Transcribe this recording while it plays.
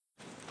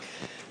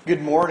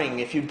Good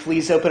morning. If you'd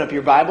please open up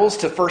your Bibles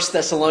to 1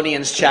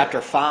 Thessalonians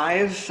chapter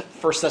 5.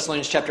 1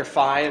 Thessalonians chapter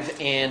 5.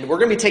 And we're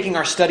going to be taking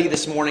our study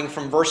this morning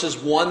from verses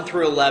 1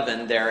 through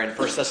 11 there in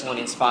 1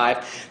 Thessalonians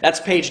 5. That's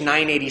page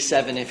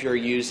 987 if you're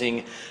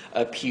using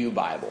a Pew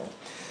Bible.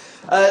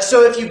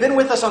 So if you've been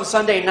with us on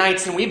Sunday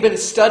nights, and we've been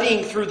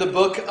studying through the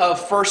book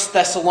of 1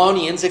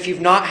 Thessalonians, if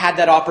you've not had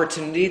that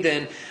opportunity,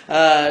 then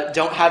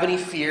don't have any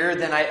fear,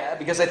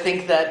 because I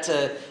think that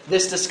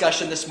this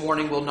discussion this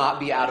morning will not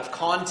be out of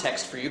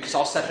context for you, because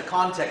I'll set the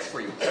context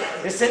for you.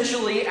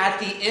 Essentially, at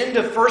the end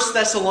of 1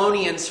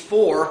 Thessalonians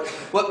 4,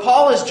 what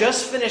Paul has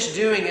just finished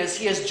doing is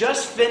he has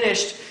just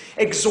finished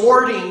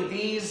exhorting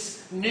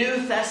these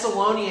new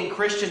Thessalonian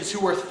Christians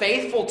who were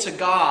faithful to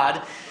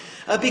God,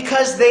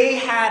 because they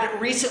had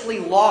recently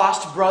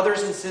lost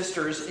brothers and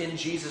sisters in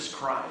Jesus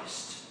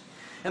Christ.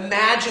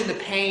 Imagine the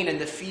pain and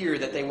the fear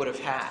that they would have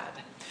had.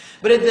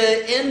 But at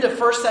the end of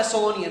 1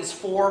 Thessalonians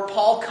 4,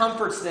 Paul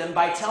comforts them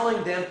by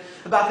telling them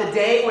about the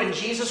day when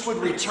Jesus would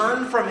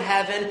return from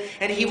heaven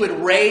and he would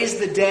raise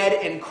the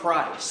dead in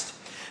Christ.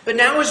 But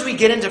now as we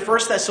get into 1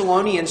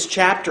 Thessalonians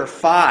chapter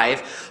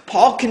 5,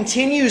 Paul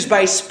continues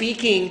by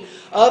speaking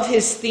of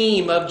his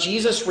theme of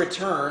Jesus'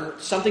 return,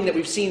 something that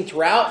we've seen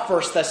throughout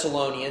 1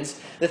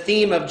 Thessalonians, the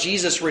theme of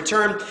Jesus'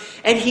 return.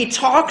 And he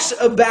talks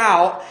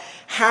about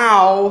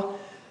how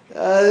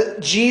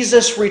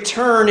Jesus'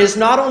 return is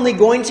not only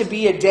going to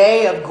be a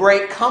day of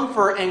great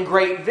comfort and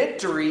great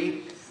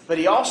victory, but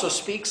he also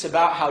speaks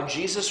about how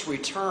Jesus'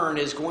 return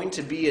is going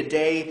to be a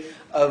day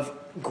of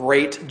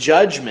great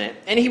judgment.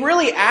 And he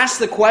really asks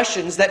the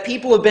questions that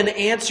people have been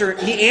answering.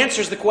 He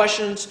answers the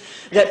questions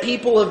that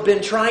people have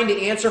been trying to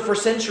answer for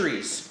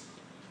centuries.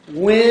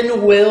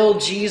 When will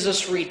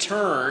Jesus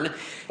return?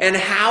 And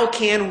how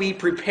can we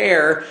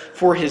prepare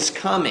for his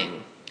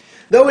coming?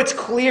 Though it's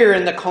clear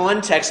in the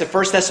context of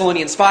 1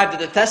 Thessalonians 5 that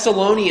the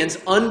Thessalonians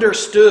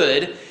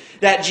understood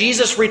that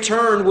Jesus'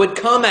 return would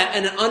come at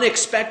an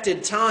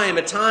unexpected time,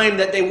 a time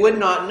that they would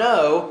not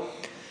know,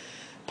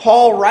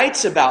 Paul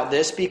writes about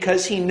this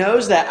because he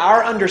knows that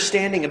our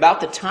understanding about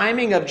the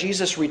timing of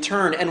Jesus'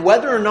 return and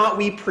whether or not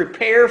we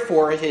prepare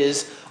for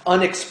his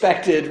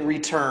unexpected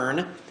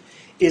return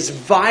is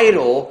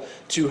vital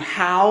to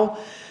how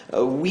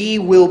we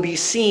will be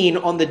seen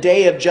on the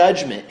day of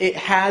judgment. It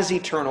has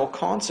eternal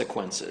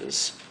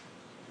consequences.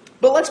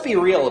 But let's be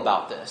real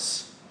about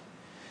this.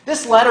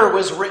 This letter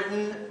was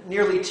written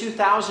nearly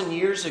 2,000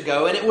 years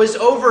ago, and it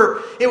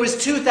was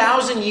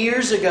 2,000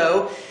 years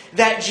ago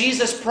that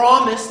Jesus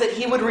promised that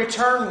he would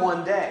return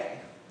one day.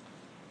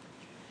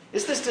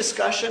 Is this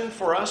discussion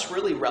for us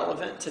really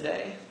relevant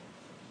today?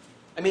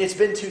 I mean, it's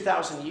been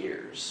 2,000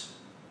 years.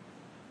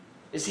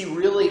 Is he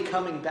really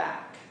coming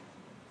back?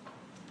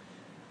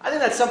 I think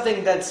that's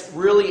something that's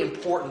really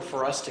important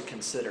for us to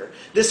consider.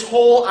 This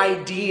whole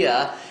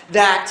idea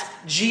that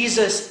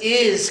Jesus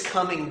is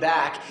coming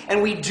back, and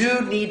we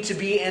do need to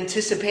be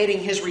anticipating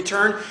his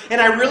return.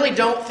 And I really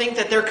don't think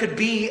that there could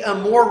be a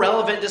more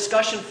relevant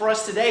discussion for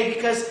us today,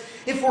 because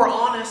if we're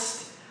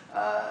honest,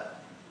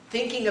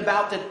 thinking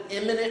about the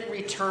imminent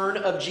return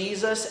of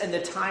Jesus and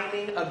the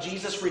timing of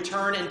Jesus'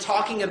 return and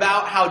talking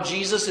about how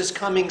Jesus is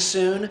coming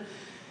soon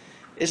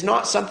is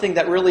not something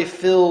that really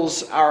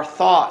fills our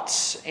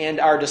thoughts and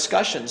our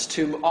discussions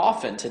too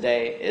often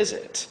today, is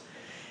it?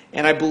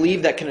 And I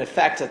believe that can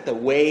affect the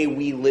way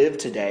we live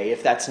today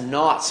if that's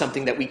not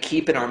something that we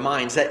keep in our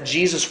minds, that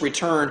Jesus'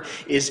 return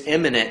is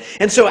imminent.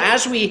 And so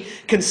as we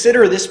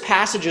consider this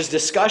passage's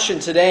discussion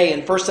today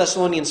in 1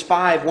 Thessalonians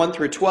 5, 1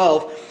 through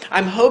 12,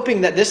 I'm hoping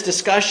that this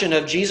discussion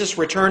of Jesus'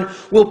 return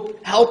will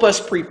help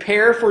us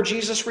prepare for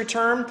Jesus'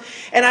 return.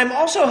 And I'm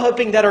also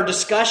hoping that our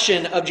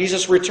discussion of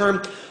Jesus'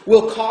 return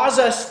will cause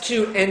us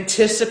to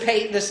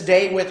anticipate this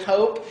day with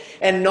hope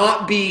and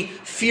not be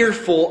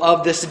fearful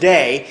of this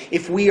day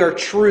if we are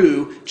true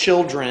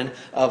children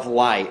of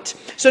light.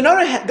 So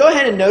go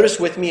ahead and notice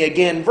with me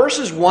again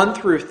verses 1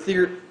 through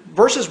 3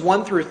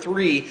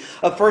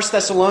 of 1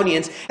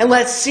 Thessalonians, and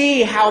let's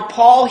see how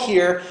Paul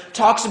here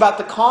talks about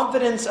the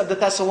confidence of the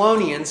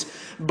Thessalonians,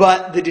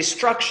 but the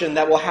destruction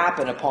that will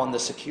happen upon the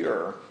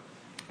secure.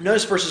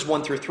 Notice verses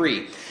 1 through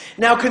 3.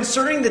 Now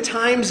concerning the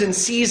times and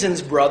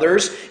seasons,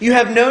 brothers, you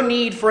have no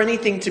need for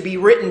anything to be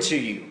written to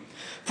you.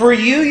 For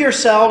you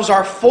yourselves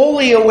are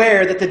fully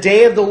aware that the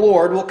day of the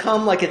Lord will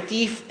come like a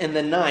thief in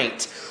the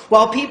night,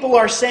 while people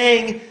are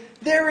saying,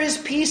 there is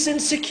peace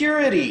and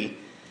security.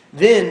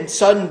 Then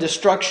sudden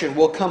destruction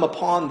will come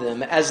upon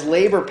them as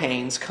labor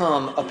pains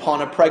come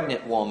upon a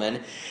pregnant woman,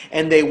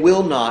 and they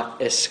will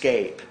not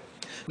escape.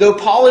 Though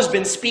Paul has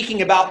been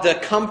speaking about the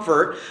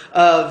comfort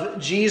of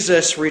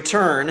Jesus'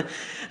 return,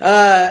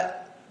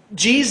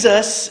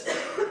 Jesus'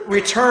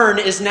 return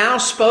is now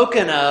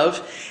spoken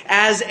of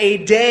as a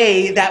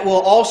day that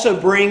will also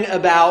bring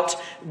about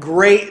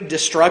great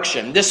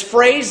destruction. This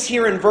phrase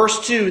here in verse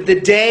 2, the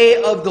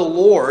day of the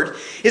Lord,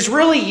 is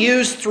really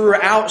used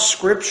throughout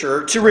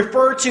Scripture to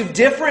refer to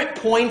different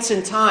points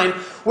in time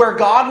where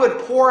God would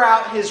pour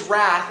out his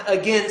wrath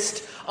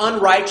against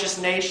unrighteous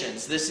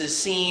nations. This is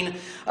seen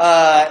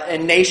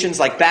in nations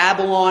like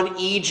Babylon,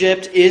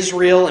 Egypt,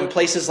 Israel, and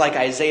places like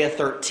Isaiah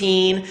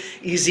 13,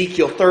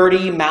 Ezekiel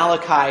 30,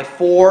 Malachi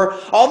 4.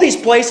 All these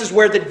places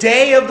where the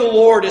day of the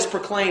Lord is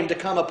proclaimed to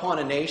come upon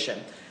a nation.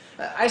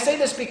 I say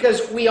this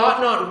because we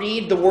ought not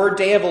read the word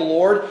day of the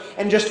Lord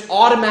and just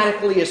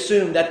automatically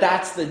assume that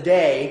that's the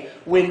day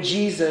when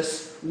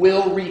Jesus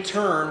will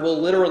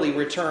literally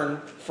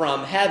return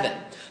from heaven.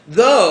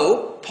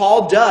 Though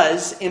Paul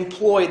does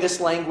employ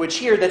this language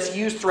here that's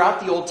used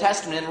throughout the Old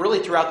Testament and really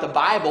throughout the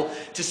Bible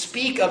to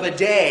speak of a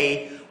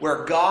day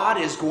where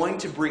God is going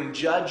to bring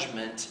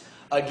judgment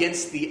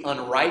against the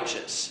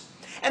unrighteous.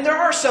 And there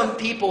are some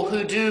people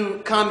who do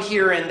come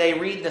here and they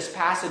read this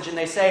passage and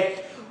they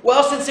say,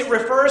 well, since it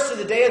refers to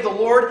the day of the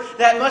Lord,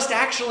 that must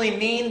actually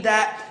mean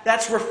that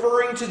that's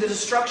referring to the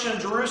destruction of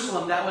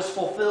Jerusalem that was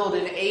fulfilled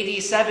in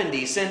AD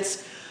 70,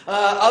 since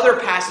other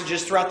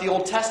passages throughout the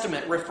Old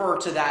Testament refer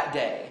to that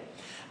day.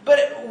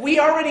 But we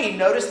already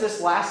noticed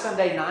this last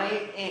Sunday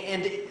night,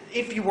 and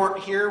if you weren't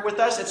here with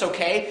us, it's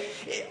okay.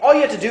 All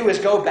you have to do is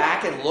go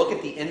back and look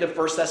at the end of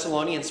 1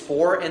 Thessalonians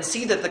 4 and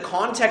see that the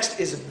context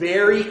is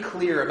very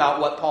clear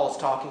about what Paul is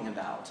talking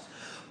about.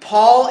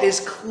 Paul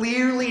is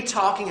clearly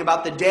talking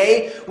about the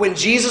day when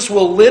Jesus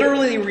will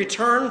literally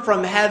return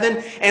from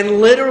heaven and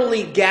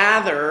literally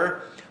gather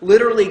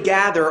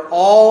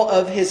all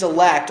of his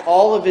elect,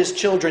 all of his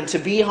children to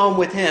be home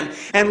with him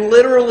and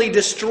literally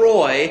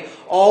destroy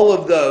all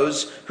of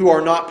those who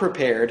are not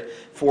prepared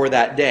for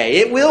that day.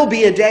 It will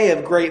be a day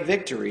of great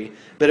victory,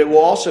 but it will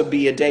also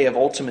be a day of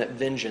ultimate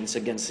vengeance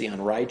against the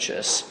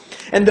unrighteous.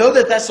 And though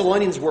the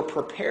Thessalonians were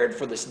prepared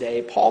for this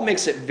day, Paul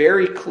makes it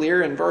very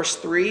clear in verse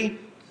 3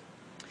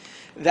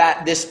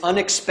 that this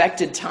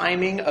unexpected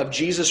timing of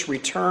Jesus'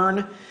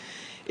 return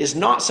is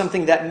not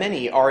something that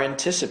many are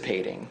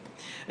anticipating.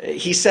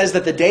 He says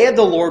that the day of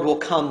the Lord will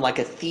come like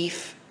a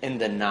thief in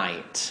the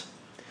night.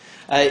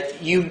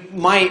 You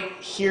might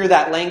hear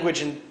that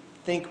language and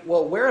think,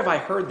 well, where have I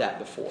heard that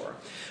before?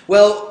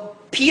 Well,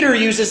 Peter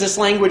uses this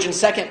language in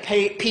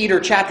 2 Peter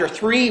chapter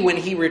 3 when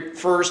he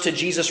refers to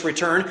Jesus'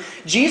 return.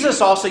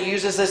 Jesus also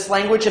uses this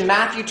language in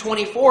Matthew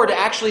 24 to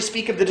actually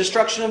speak of the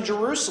destruction of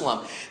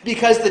Jerusalem,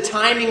 because the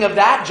timing of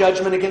that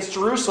judgment against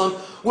Jerusalem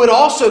would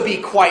also be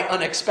quite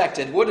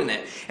unexpected, wouldn't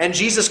it? And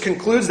Jesus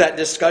concludes that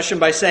discussion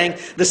by saying,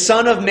 "The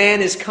Son of Man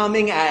is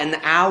coming at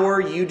an hour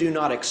you do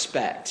not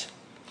expect."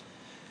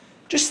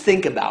 Just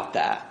think about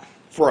that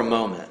for a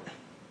moment.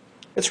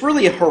 It's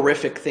really a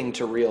horrific thing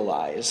to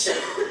realize.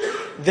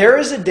 There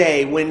is a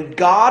day when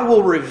God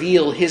will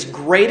reveal his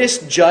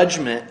greatest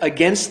judgment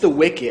against the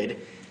wicked,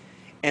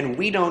 and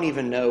we don't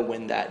even know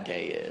when that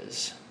day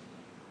is.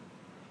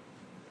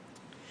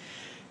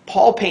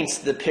 Paul paints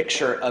the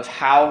picture of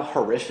how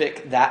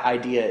horrific that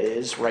idea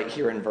is right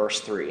here in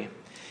verse 3.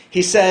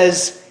 He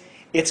says,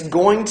 it's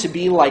going to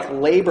be like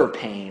labor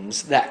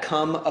pains that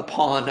come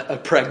upon a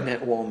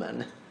pregnant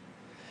woman.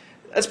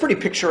 That's pretty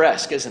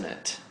picturesque, isn't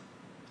it?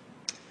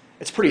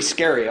 It's pretty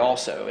scary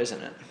also,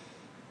 isn't it?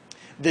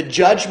 The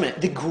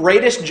judgment, the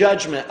greatest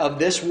judgment of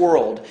this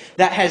world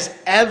that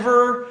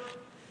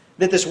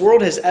this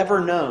world has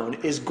ever known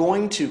is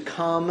going to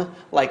come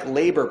like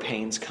labor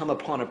pains come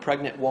upon a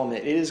pregnant woman.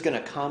 It is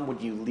going to come when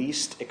you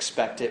least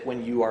expect it,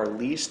 when you are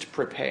least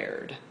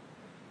prepared.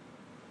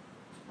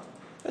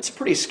 That's a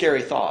pretty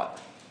scary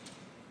thought.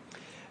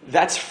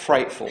 That's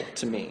frightful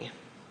to me.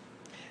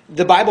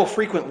 The Bible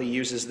frequently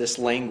uses this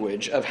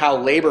language of how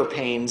labor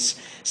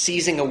pains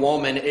seizing a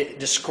woman, it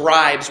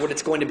describes what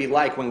it's going to be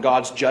like when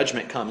God's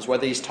judgment comes,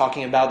 whether he's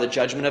talking about the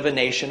judgment of a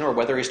nation or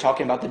whether he's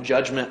talking about the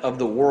judgment of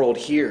the world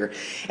here.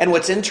 And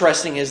what's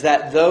interesting is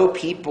that though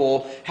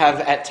people have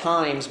at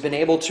times been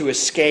able to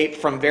escape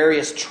from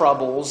various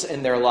troubles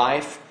in their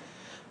life,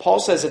 Paul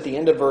says at the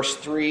end of verse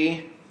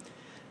 3,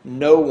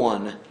 no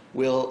one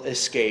will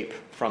escape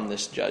from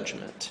this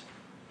judgment.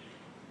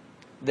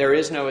 There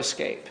is no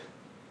escape.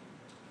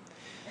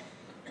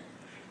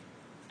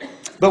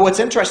 But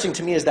what's interesting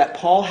to me is that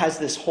Paul has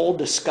this whole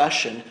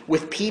discussion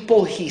with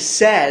people he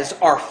says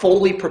are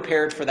fully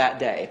prepared for that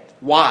day.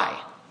 Why?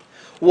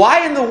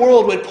 Why in the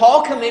world would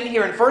Paul come in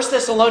here in 1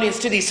 Thessalonians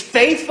to these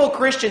faithful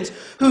Christians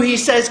who he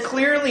says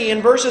clearly in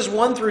verses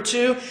 1 through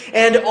 2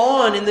 and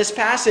on in this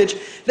passage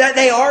that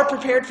they are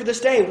prepared for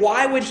this day?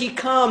 Why would he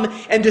come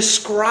and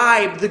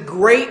describe the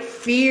great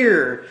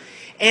fear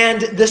and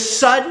the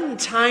sudden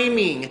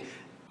timing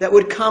that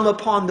would come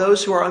upon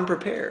those who are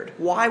unprepared?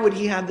 Why would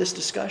he have this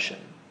discussion?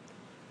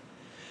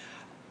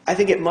 I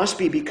think it must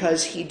be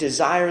because he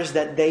desires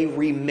that they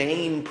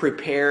remain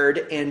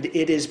prepared, and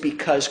it is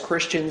because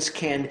Christians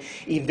can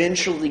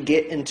eventually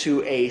get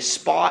into a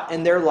spot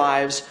in their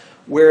lives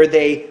where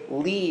they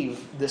leave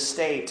the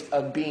state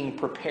of being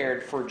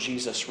prepared for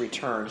Jesus'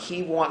 return.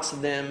 He wants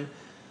them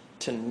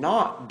to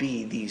not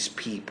be these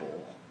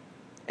people.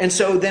 And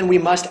so then we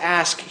must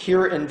ask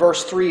here in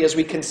verse 3 as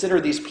we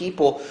consider these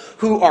people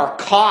who are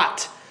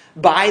caught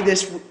by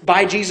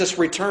Jesus'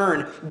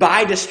 return,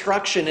 by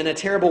destruction in a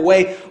terrible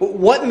way.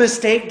 What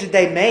mistake did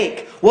they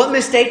make? What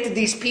mistake did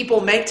these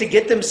people make to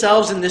get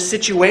themselves in this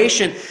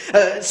situation?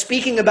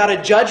 Speaking about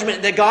a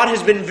judgment that God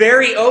has been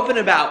very open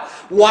about.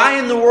 Why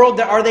in the world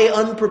are they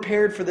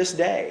unprepared for this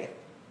day?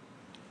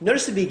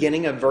 Notice the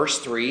beginning of verse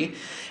 3,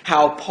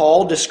 how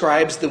Paul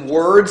describes the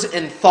words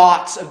and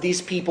thoughts of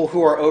these people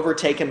who are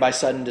overtaken by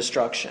sudden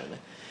destruction.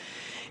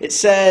 It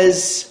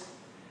says,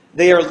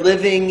 they are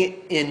living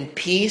in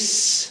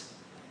peace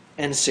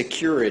and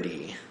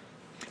security.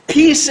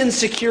 Peace and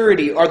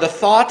security are the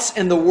thoughts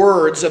and the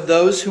words of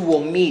those who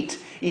will meet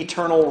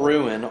eternal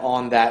ruin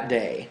on that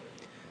day.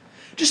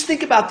 Just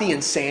think about the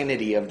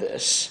insanity of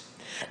this.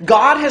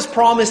 God has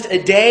promised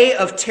a day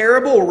of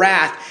terrible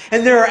wrath,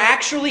 and there are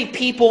actually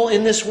people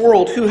in this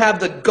world who have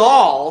the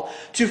gall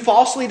to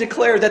falsely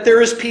declare that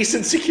there is peace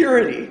and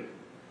security.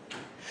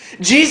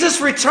 Jesus'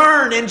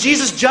 return and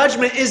Jesus'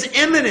 judgment is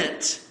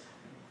imminent.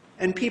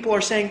 And people are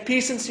saying,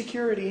 peace and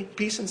security,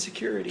 peace and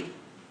security.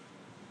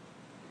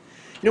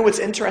 You know what's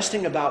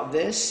interesting about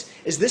this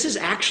is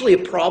actually a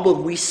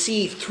problem we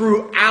see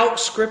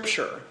throughout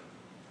Scripture.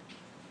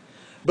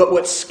 But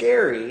what's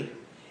scary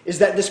is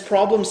that this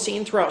problem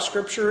seen throughout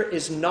Scripture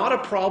is not a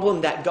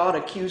problem that God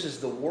accuses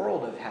the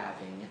world of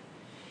having.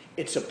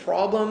 It's a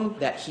problem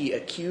that He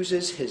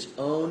accuses His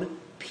own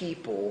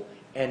people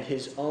and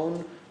His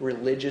own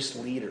religious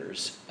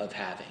leaders of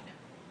having.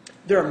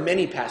 There are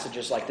many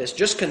passages like this.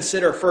 Just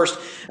consider first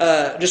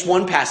just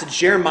one passage,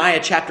 Jeremiah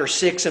chapter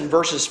 6 and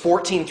verses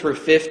 14 through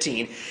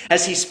 15,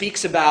 as he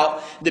speaks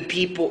about the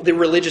people, the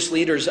religious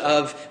leaders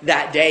of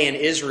that day in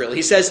Israel.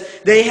 He says,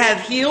 "They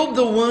have healed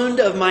the wound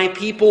of my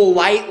people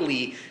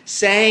lightly,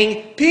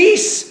 saying,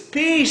 'Peace,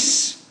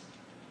 peace,'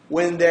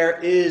 when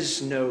there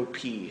is no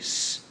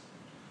peace."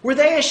 Were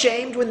they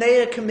ashamed when they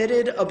had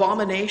committed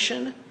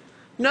abomination?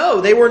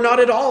 No, they were not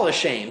at all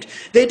ashamed.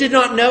 They did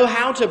not know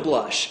how to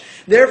blush.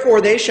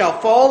 Therefore they shall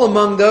fall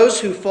among those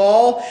who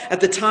fall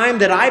at the time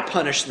that I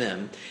punish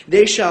them.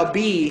 They shall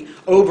be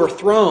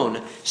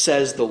overthrown,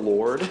 says the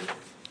Lord.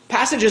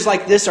 Passages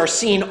like this are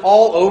seen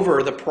all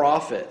over the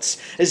prophets.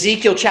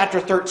 Ezekiel chapter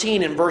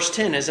 13 and verse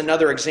 10 is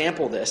another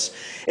example of this.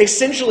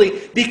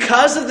 Essentially,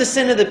 because of the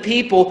sin of the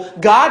people,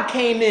 God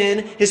came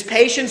in, His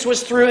patience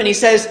was through, and He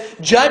says,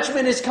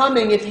 judgment is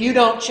coming if you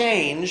don't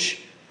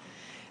change.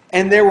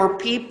 And there were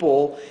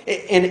people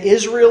in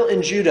Israel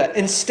and Judah,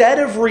 instead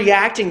of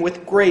reacting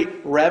with great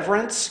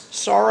reverence,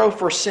 sorrow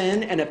for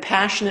sin, and a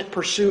passionate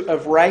pursuit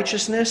of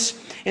righteousness,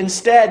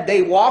 instead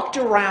they walked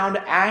around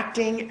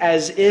acting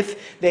as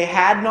if they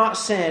had not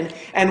sinned,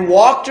 and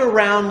walked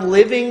around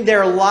living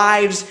their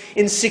lives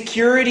in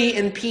security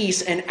and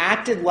peace, and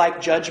acted like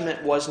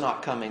judgment was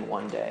not coming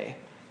one day.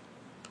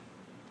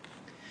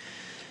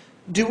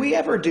 Do we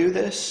ever do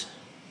this?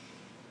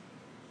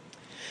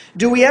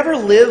 Do we ever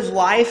live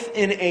life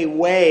in a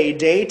way,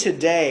 day to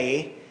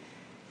day,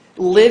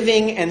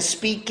 living and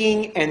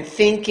speaking and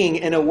thinking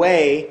in a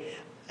way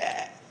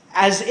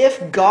as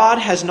if God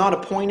has not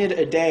appointed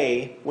a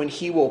day when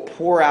He will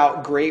pour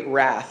out great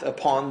wrath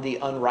upon the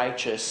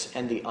unrighteous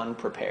and the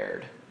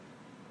unprepared?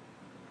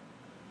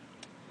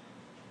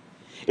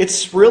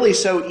 It's really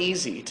so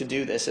easy to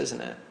do this, isn't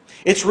it?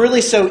 It's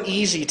really so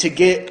easy to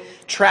get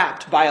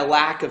trapped by a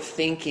lack of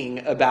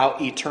thinking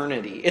about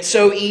eternity. It's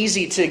so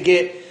easy to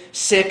get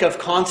sick of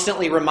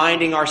constantly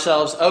reminding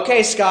ourselves,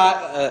 okay,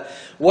 Scott,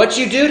 what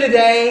you do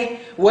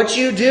today, what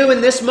you do in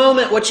this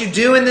moment, what you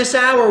do in this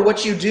hour,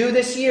 what you do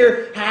this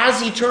year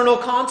has eternal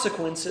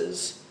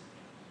consequences.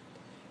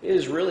 It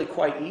is really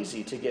quite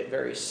easy to get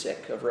very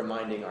sick of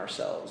reminding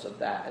ourselves of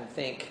that and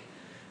think,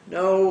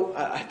 no,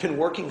 I've been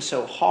working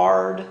so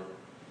hard.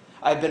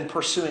 I've been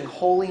pursuing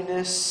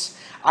holiness.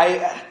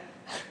 Can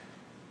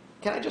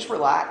I just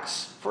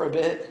relax for a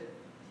bit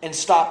and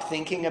stop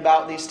thinking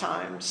about these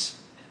times?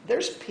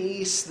 There's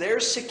peace,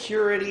 there's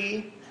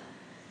security.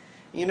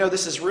 You know,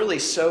 this is really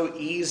so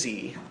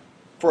easy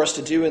for us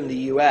to do in the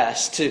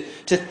U.S., to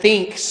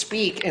think,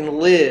 speak, and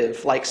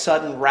live like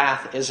sudden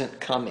wrath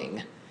isn't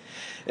coming.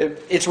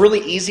 It's really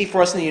easy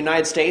for us in the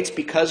United States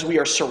because we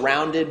are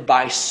surrounded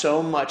by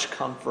so much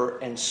comfort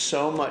and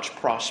so much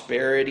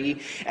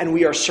prosperity, and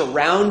we are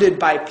surrounded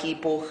by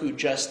people who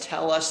just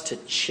tell us to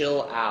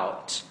chill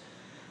out.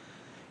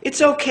 It's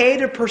okay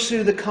to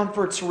pursue the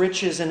comforts,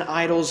 riches, and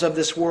idols of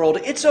this world.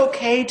 It's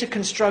okay to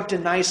construct a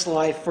nice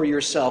life for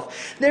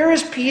yourself. There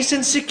is peace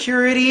and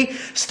security.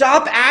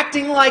 Stop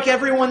acting like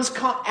everyone's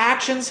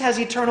actions has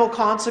eternal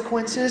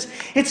consequences.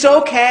 It's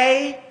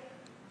okay.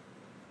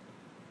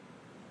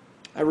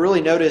 I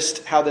really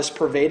noticed how this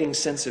pervading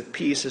sense of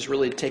peace has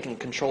really taken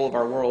control of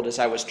our world as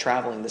I was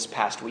traveling this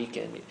past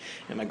weekend.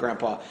 And my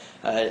grandpa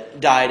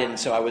died, and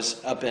so I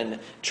was up in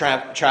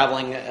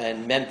traveling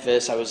in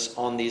Memphis. I was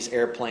on these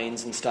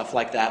airplanes and stuff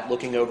like that,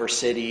 looking over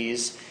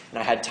cities, and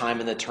I had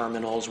time in the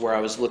terminals where I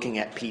was looking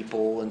at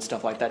people and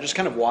stuff like that, just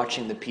kind of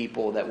watching the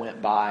people that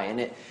went by. And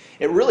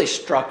it really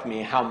struck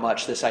me how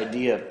much this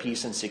idea of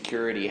peace and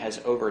security has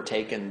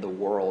overtaken the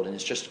world and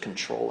is just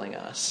controlling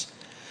us.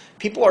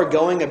 People are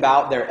going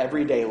about their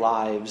everyday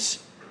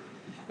lives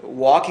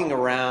walking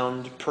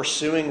around,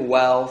 pursuing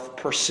wealth,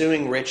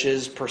 pursuing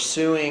riches,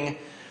 pursuing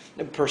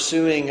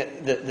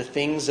the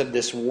things of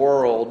this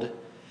world,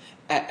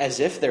 as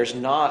if there's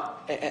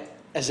not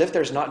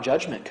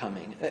judgment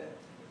coming.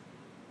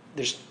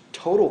 There's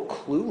total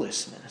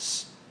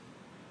cluelessness.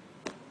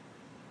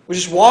 We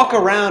just walk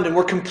around and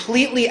we're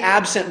completely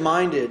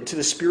absent-minded to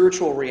the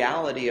spiritual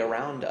reality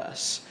around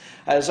us.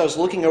 As I was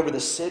looking over the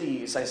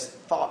cities, I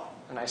thought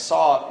and I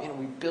saw,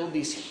 we build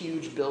these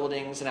huge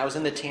buildings, and I was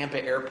in the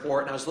Tampa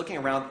airport, and I was looking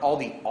around all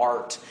the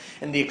art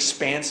and the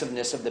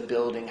expansiveness of the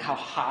building, how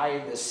high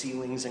the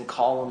ceilings and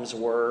columns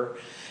were,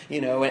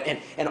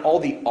 and all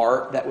the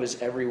art that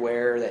was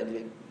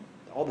everywhere,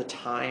 all the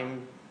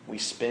time we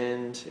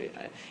spend.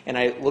 And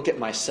I look at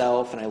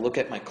myself, and I look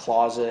at my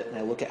closet, and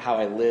I look at how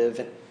I live,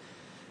 and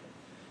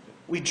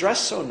we dress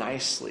so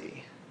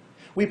nicely.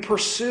 We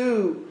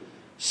pursue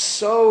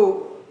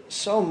so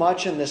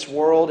much in this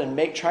world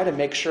and try to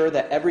make sure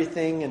that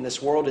everything in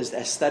this world is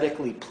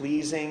aesthetically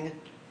pleasing.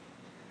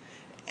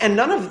 And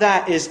none of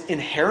that is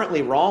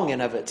inherently wrong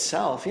in of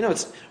itself.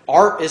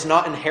 Art is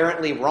not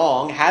inherently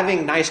wrong.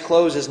 Having nice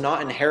clothes is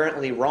not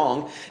inherently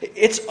wrong.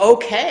 It's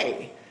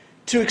okay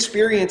to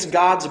experience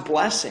God's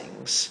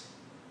blessings.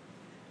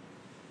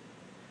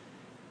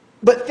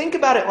 But think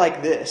about it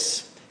like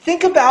this.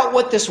 Think about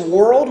what this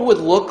world would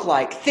look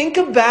like. Think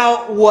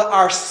about what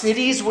our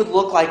cities would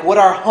look like, what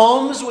our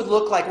homes would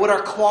look like, what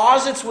our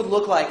closets would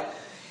look like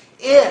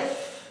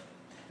if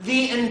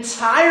the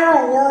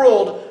entire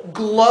world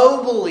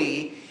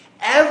globally,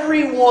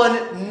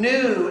 everyone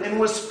knew and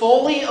was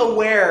fully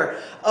aware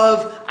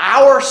of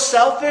our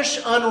selfish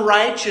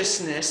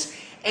unrighteousness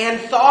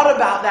and thought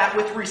about that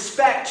with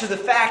respect to the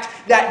fact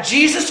that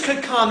Jesus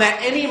could come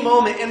at any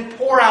moment and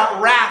pour out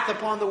wrath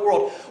upon the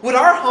world. Would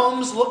our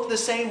homes look the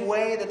same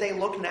way that they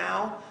look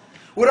now?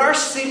 Would our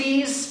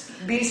cities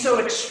be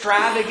so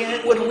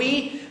extravagant? Would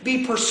we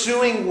be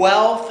pursuing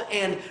wealth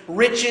and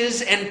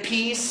riches and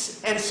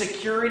peace and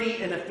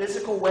security in a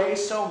physical way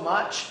so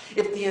much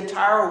if the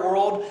entire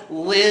world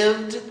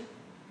lived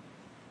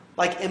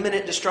like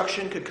imminent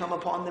destruction could come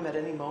upon them at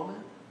any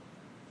moment?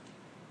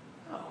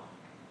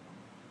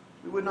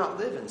 We would not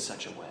live in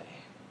such a way.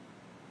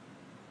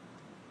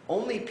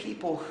 Only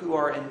people who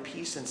are in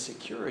peace and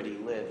security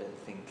live and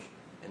think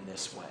in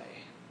this way.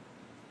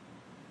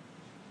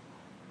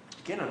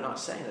 Again, I'm not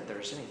saying that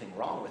there's anything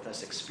wrong with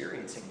us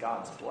experiencing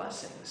God's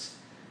blessings.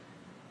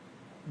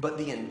 But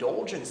the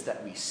indulgence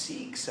that we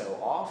seek so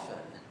often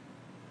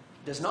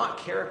does not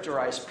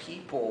characterize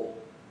people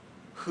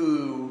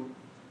who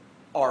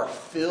are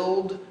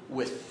filled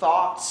with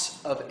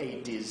thoughts of a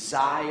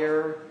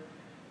desire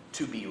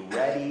to be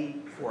ready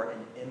for an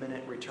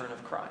imminent return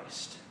of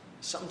Christ.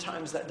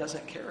 Sometimes that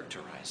doesn't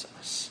characterize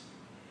us.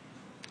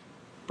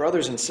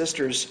 Brothers and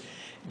sisters,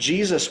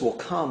 Jesus will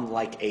come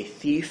like a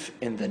thief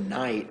in the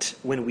night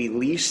when we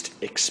least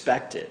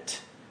expect it.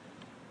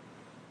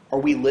 Are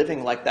we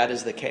living like that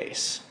is the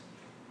case?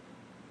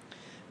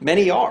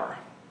 Many are.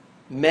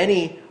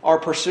 Many are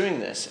pursuing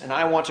this, and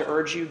I want to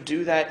urge you,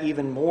 do that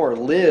even more.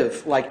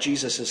 Live like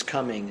Jesus is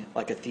coming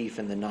like a thief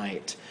in the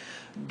night.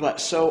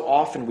 But so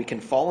often we can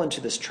fall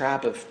into this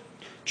trap of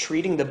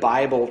treating the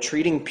Bible,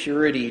 treating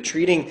purity,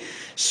 treating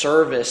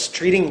service,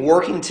 treating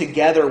working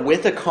together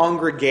with a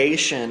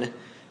congregation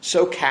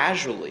so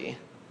casually.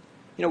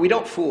 We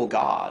don't fool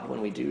God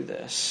when we do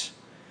this.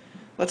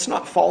 Let's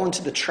not fall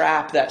into the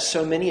trap that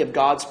so many of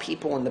God's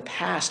people in the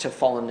past have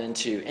fallen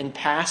into, in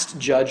past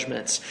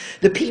judgments.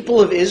 The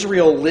people of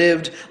Israel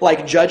lived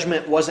like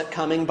judgment wasn't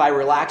coming by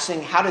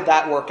relaxing. How did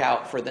that work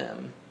out for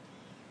them?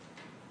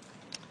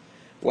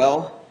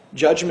 Well,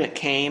 judgment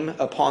came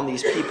upon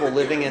these people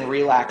living in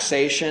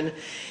relaxation,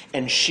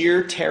 and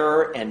sheer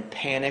terror and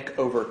panic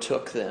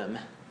overtook them.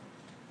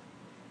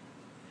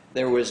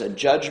 There was a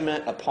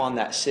judgment upon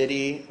that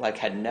city like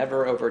had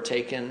never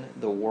overtaken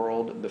the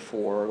world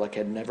before, like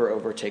had never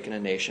overtaken a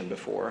nation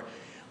before.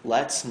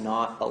 Let's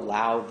not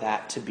allow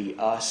that to be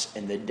us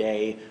in the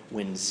day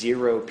when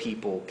 0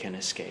 people can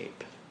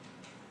escape.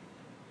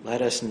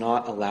 Let us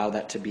not allow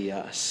that to be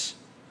us.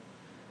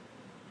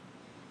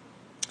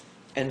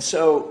 And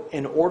so,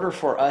 in order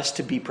for us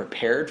to be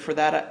prepared for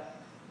that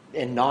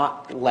and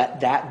not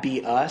let that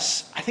be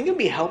us, I think it would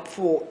be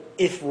helpful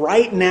if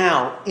right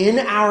now, in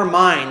our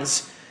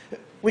minds,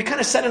 we kind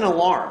of set an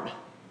alarm.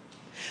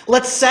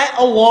 Let's set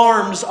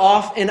alarms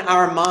off in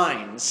our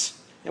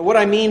minds. And what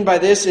I mean by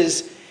this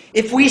is,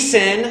 if we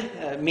sin,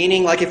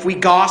 meaning like if we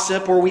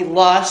gossip or we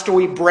lust or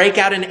we break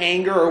out in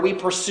anger or we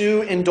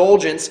pursue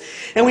indulgence,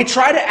 and we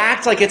try to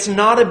act like it's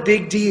not a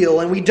big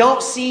deal and we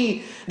don't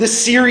see the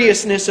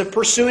seriousness of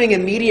pursuing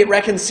immediate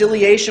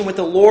reconciliation with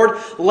the Lord,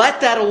 let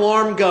that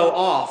alarm go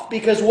off.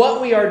 Because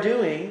what we are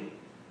doing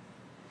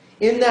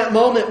in that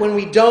moment when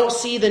we don't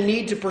see the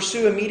need to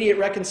pursue immediate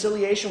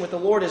reconciliation with the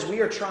Lord is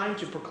we are trying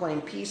to proclaim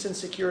peace and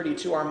security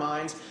to our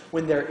minds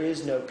when there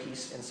is no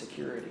peace and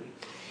security.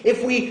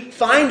 If we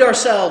find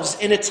ourselves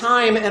in a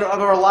time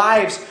of our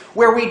lives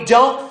where we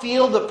don't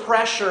feel the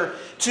pressure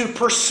to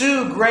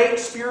pursue great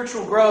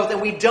spiritual growth,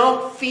 and we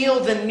don't feel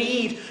the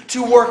need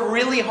to work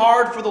really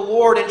hard for the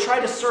Lord and try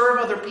to serve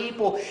other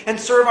people and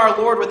serve our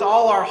Lord with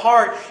all our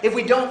heart, if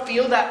we don't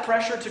feel that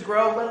pressure to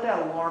grow, let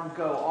that alarm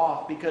go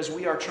off, because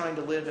we are trying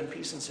to live in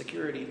peace and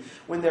security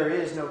when there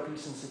is no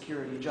peace and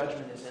security.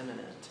 Judgment is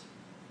imminent.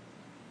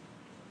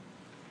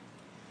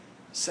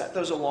 Set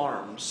those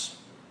alarms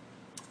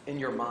in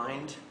your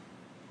mind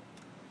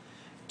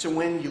to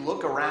when you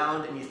look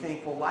around and you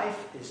think, well,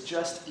 life is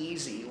just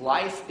easy.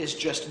 Life is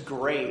just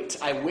great.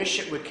 I wish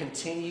it would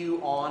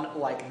continue on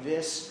like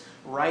this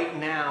right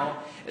now,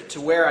 to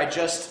where I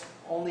just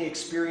only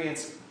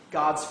experience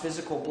God's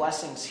physical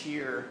blessings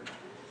here.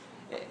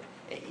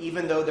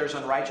 Even though there's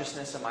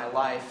unrighteousness in my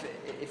life,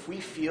 if we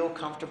feel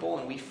comfortable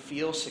and we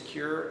feel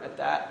secure at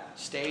that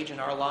stage in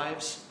our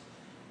lives,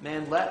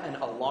 man, let an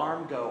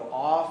alarm go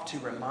off to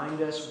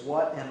remind us,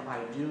 what am I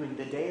doing?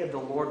 The day of the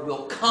Lord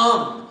will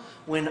come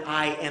when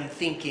I am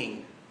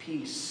thinking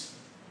peace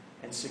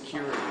and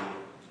security,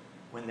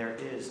 when there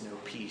is no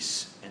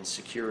peace and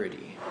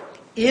security.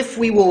 If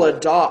we will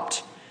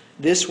adopt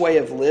this way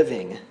of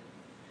living,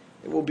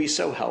 it will be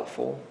so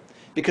helpful.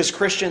 Because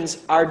Christians,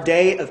 our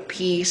day of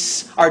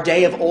peace, our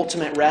day of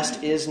ultimate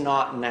rest is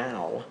not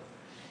now.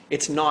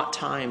 It's not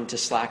time to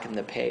slacken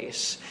the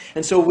pace.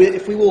 And so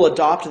if we will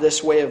adopt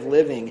this way of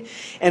living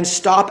and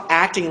stop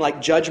acting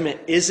like judgment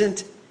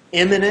isn't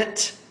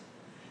imminent,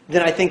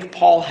 then I think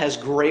Paul has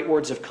great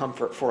words of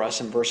comfort for us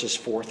in verses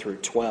 4 through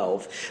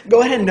 12. Go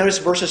ahead and notice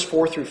verses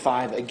 4 through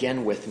 5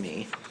 again with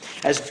me,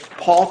 as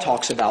Paul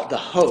talks about the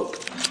hope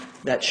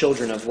that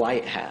children of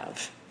light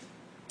have.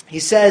 He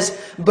says,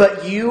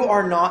 "But you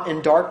are not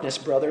in darkness,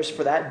 brothers,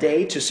 for that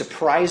day to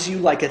surprise you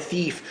like a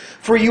thief.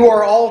 For you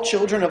are all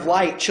children of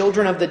light,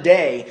 children of the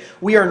day.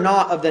 We are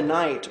not of the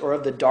night or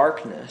of the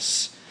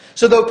darkness."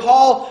 So though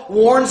Paul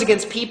warns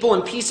against people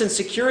in peace and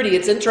security,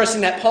 it's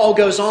interesting that Paul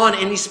goes on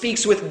and he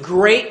speaks with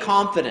great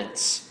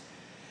confidence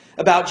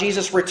about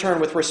Jesus' return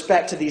with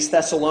respect to these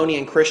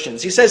Thessalonian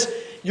Christians. He says,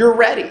 you're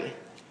ready.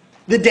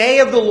 The day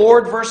of the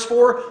Lord, verse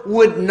 4,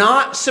 would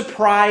not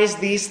surprise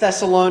these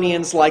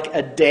Thessalonians like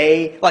a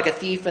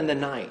thief in the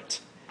night.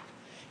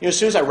 You know, as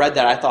soon as I read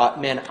that, I thought,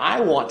 man,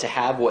 I want to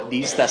have what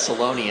these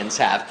Thessalonians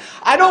have.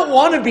 I don't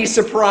want to be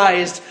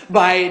surprised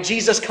by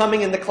Jesus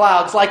coming in the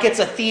clouds like it's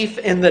a thief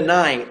in the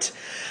night.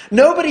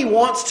 Nobody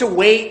wants to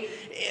wait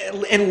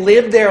and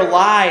live their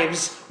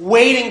lives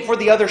waiting for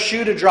the other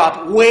shoe to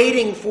drop,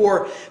 waiting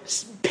for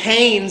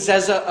pains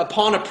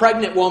upon a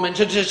pregnant woman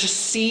to just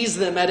seize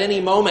them at any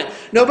moment.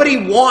 Nobody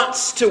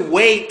wants to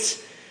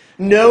wait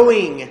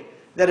knowing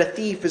that a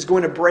thief is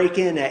going to break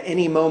in at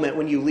any moment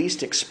when you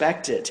least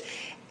expect it.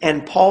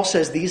 And Paul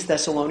says these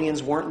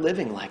Thessalonians weren't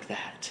living like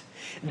that.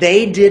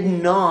 They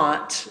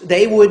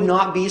would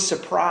not be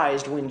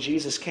surprised when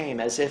Jesus came,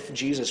 as if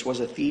Jesus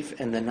was a thief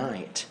in the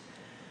night.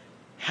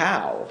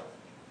 How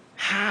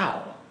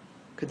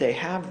could they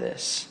have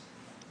this?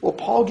 Well,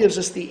 Paul gives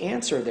us the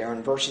answer there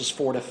in verses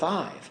 4 to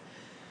 5.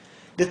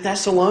 The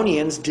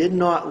Thessalonians did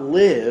not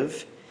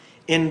live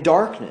in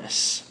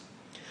darkness.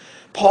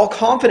 Paul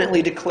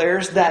confidently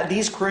declares that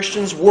these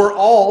Christians were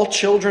all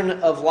children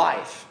of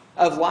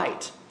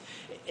light.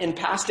 In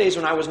past days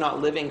when I was not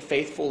living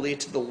faithfully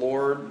to the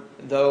Lord,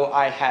 though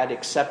I had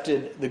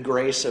accepted the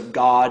grace of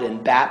God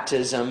in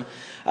baptism,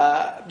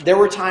 there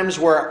were times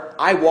where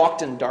I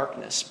walked in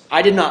darkness.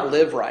 I did not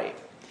live right.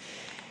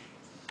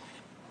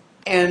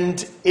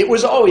 And it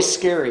was always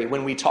scary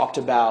when we talked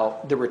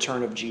about the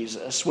return of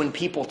Jesus, when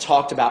people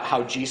talked about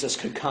how Jesus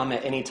could come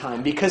at any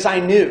time, because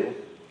I knew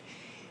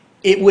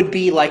it would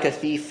be like a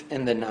thief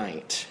in the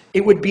night.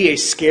 It would be a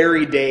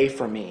scary day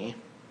for me.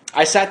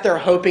 I sat there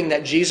hoping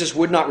that Jesus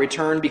would not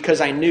return because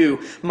I knew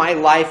my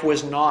life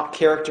was not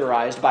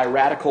characterized by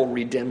radical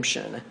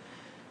redemption.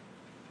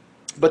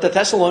 But the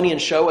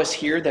Thessalonians show us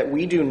here that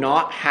we do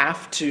not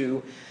have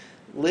to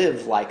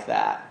live like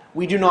that.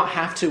 We do not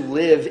have to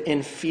live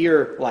in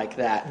fear like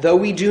that. Though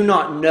we do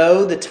not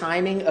know the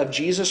timing of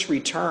Jesus'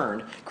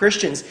 return,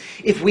 Christians,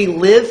 if we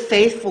live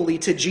faithfully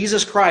to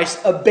Jesus Christ,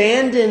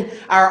 abandon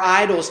our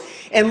idols,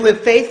 and live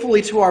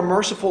faithfully to our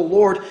merciful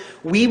Lord,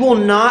 we will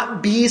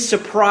not be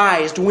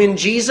surprised when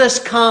Jesus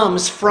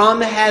comes from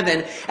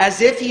heaven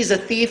as if he's a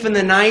thief in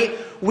the night.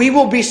 We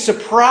will be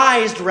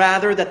surprised,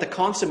 rather, that the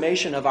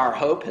consummation of our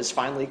hope has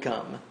finally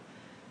come.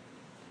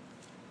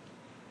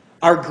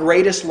 Our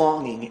greatest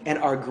longing and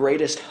our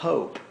greatest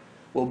hope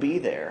will be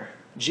there.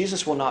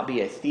 Jesus will not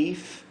be a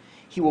thief.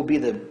 He will be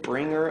the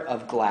bringer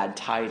of glad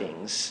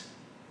tidings.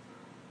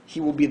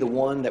 He will be the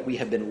one that we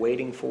have been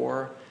waiting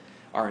for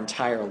our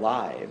entire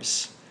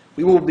lives.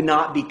 We will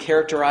not be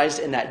characterized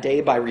in that day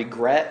by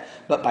regret,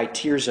 but by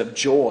tears of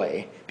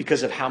joy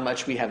because of how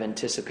much we have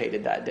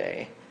anticipated that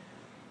day.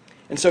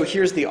 And so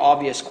here's the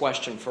obvious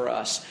question for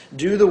us.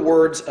 Do the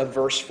words of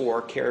verse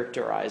 4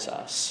 characterize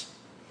us?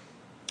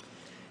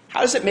 How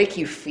does it make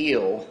you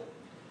feel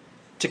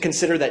to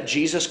consider that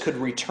Jesus could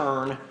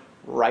return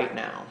right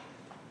now?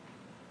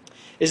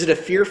 Is it a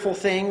fearful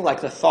thing, like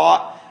the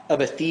thought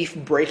of a thief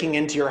breaking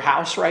into your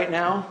house right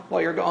now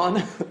while you're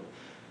gone?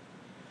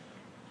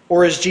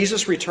 Or is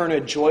Jesus' return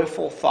a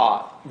joyful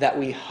thought that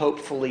we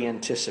hopefully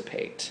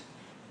anticipate?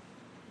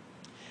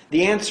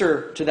 The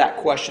answer to that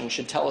question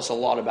should tell us a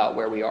lot about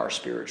where we are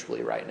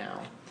spiritually right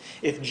now.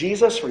 If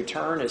Jesus'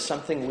 return is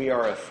something we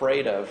are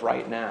afraid of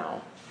right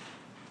now,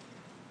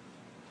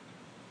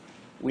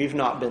 we've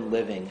not been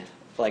living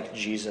like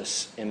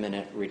Jesus'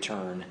 imminent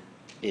return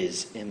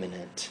is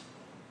imminent.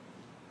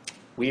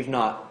 We've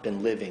not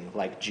been living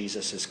like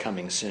Jesus is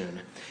coming soon.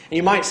 And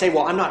you might say,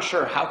 well, I'm not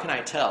sure. How can I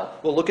tell?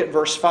 Well, look at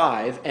verse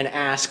 5 and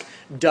ask,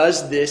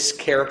 does this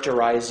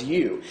characterize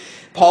you?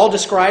 Paul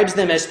describes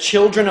them as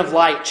children of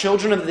light,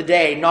 children of the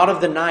day, not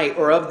of the night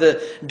or of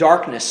the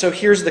darkness. So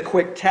here's the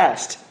quick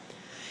test.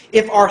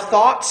 If our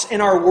thoughts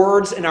and our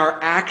words and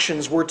our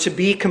actions were to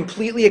be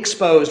completely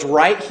exposed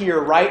right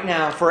here, right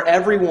now, for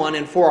everyone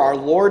and for our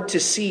Lord to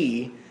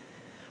see,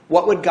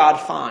 what would God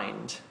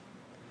find?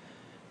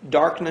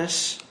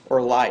 Darkness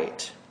or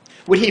light?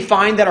 Would he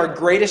find that our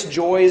greatest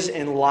joys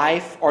in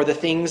life are the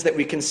things that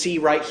we can see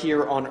right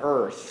here on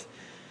earth?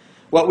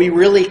 What we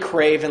really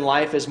crave in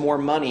life is more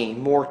money,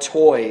 more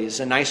toys,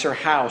 a nicer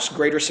house,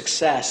 greater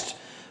success,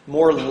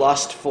 more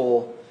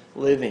lustful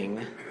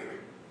living.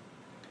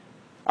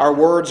 Our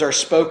words are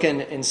spoken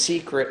in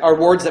secret. Our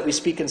words that we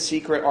speak in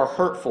secret are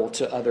hurtful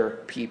to other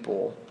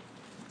people.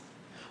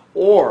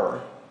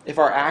 Or, if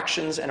our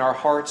actions and our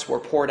hearts were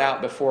poured out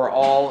before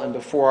all and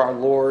before our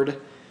Lord,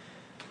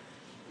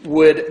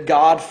 would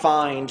God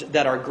find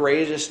that our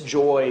greatest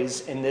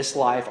joys in this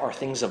life are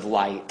things of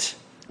light?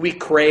 We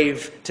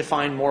crave to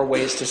find more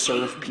ways to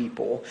serve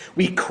people.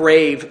 We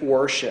crave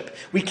worship.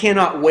 We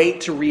cannot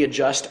wait to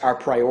readjust our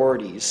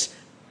priorities,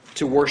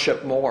 to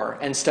worship more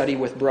and study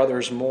with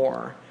brothers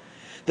more.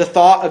 The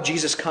thought of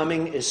Jesus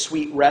coming is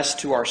sweet rest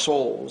to our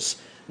souls,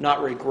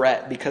 not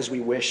regret because we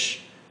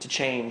wish to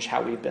change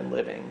how we've been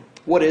living.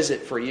 What is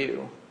it for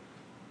you?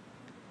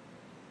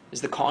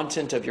 Is the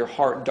content of your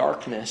heart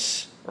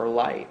darkness or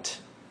light?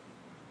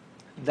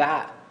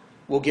 That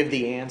will give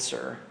the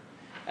answer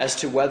as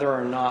to whether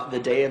or not the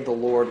day of the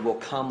Lord will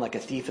come like a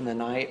thief in the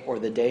night, or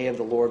the day of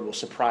the Lord will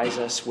surprise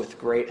us with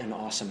great and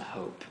awesome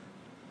hope.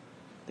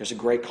 There's a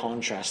great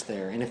contrast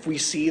there. And if we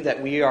see that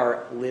we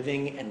are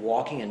living and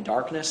walking in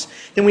darkness,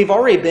 then we've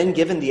already been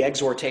given the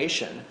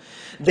exhortation.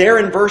 There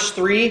in verse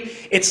 3,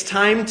 it's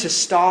time to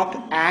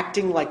stop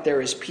acting like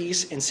there is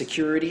peace and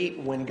security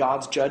when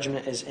God's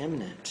judgment is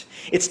imminent.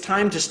 It's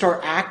time to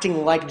start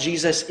acting like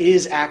Jesus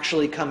is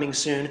actually coming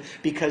soon,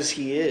 because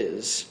he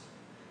is.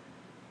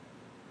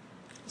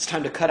 It's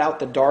time to cut out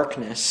the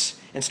darkness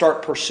and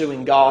start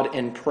pursuing God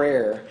in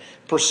prayer.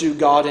 Pursue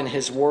God in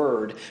his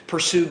word.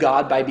 Pursue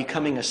God by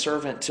becoming a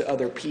servant to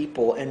other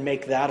people, and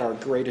make that our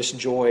greatest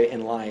joy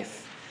in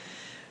life.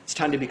 It's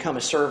time to become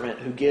a servant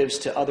who gives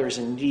to others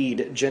in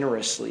need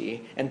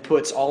generously and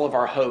puts all of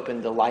our hope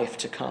in the life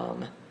to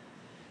come.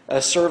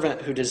 A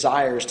servant who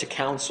desires to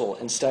counsel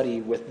and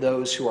study with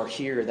those who are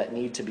here that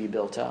need to be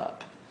built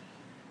up.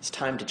 It's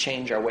time to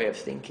change our way of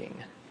thinking.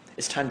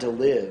 It's time to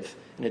live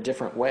in a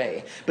different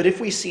way. But if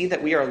we see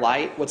that we are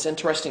light, what's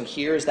interesting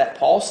here is that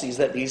Paul sees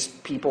that these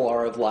people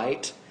are of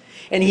light,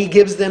 and he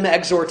gives them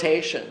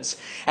exhortations.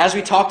 As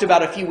we talked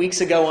about a few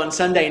weeks ago on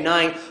Sunday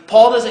night,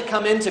 Paul doesn't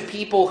come into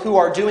people who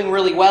are doing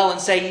really well and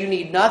say, you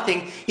need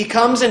nothing. He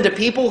comes into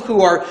people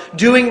who are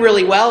doing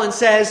really well and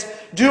says,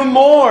 do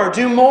more,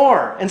 do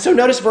more. And so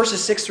notice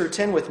verses 6 through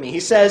 10 with me. He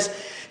says,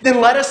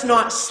 then let us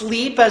not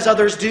sleep as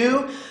others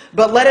do,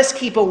 but let us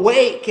keep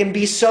awake and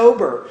be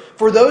sober.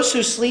 For those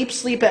who sleep,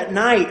 sleep at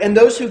night, and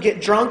those who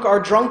get drunk are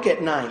drunk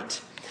at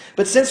night.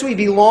 But since we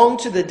belong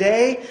to the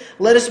day,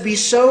 let us be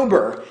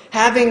sober,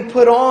 having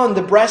put on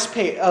the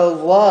breastplate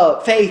of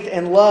love, faith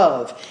and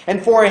love,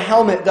 and for a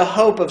helmet the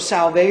hope of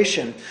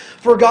salvation.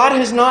 For God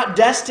has not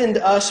destined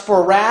us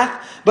for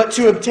wrath, but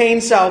to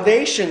obtain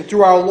salvation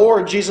through our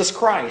Lord Jesus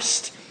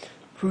Christ,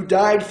 who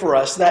died for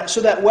us, so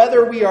that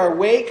whether we are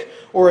awake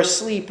or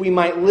asleep, we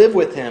might live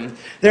with him.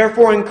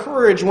 Therefore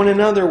encourage one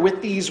another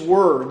with these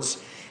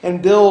words,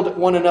 and build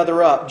one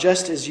another up,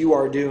 just as you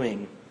are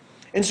doing.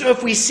 And so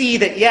if we see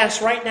that,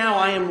 yes, right now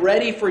I am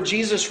ready for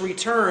Jesus'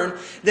 return,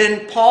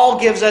 then Paul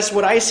gives us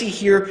what I see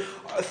here,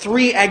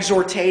 3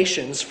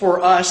 exhortations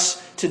for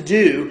us to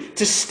do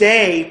to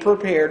stay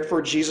prepared for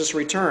Jesus'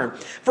 return.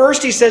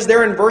 First, he says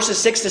there in verses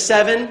 6 to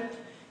 7,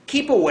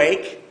 keep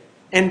awake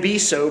and be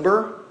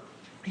sober.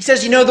 He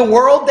says, the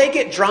world, they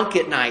get drunk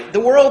at night. The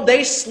world,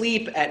 they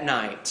sleep at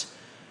night.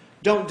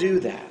 Don't do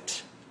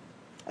that.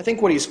 I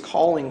think what he's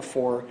calling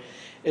for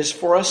is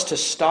for us to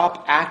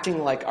stop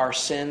acting like our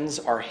sins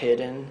are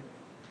hidden,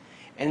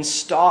 and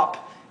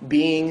stop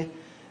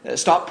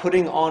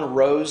putting on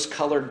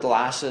rose-colored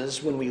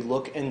glasses when we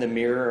look in the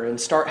mirror,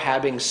 and start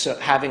having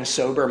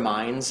sober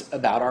minds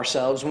about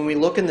ourselves. When we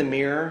look in the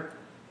mirror,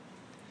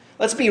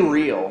 let's be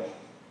real.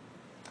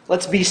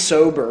 Let's be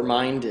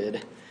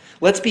sober-minded.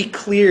 Let's be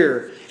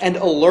clear and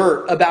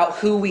alert about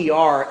who we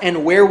are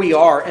and where we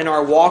are in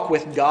our walk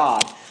with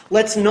God.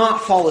 Let's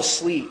not fall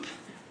asleep.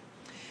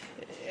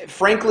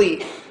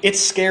 Frankly, it's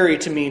scary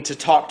to me to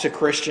talk to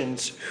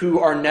Christians who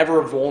are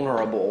never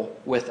vulnerable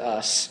with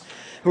us.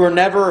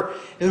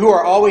 who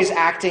are always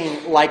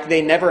acting like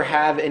they never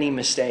have any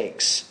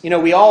mistakes.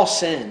 We all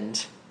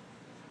sinned.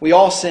 We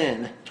all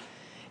sin.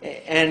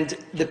 And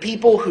the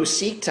people who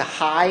seek to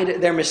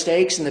hide their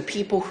mistakes and the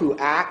people who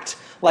act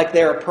like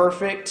they're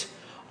perfect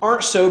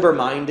aren't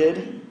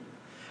sober-minded.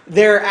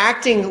 They're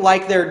acting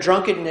like their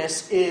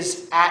drunkenness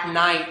is at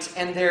night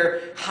and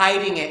they're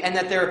hiding it and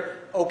that they're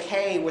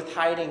okay with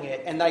hiding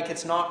it and like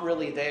it's not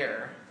really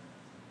there.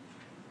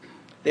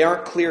 They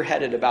aren't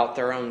clear-headed about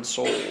their own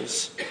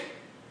souls.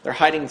 They're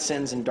hiding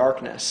sins in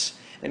darkness.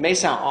 It may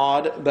sound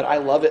odd, but I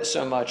love it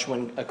so much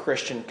when a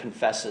Christian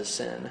confesses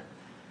sin.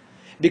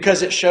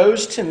 Because it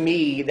shows to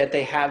me that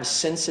they have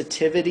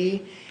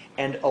sensitivity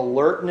and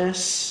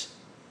alertness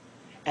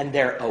and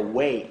they're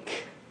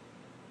awake.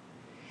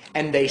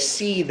 And they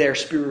see their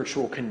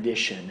spiritual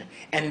condition.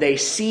 And they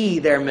see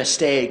their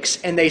mistakes.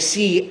 And they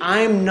see,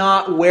 I'm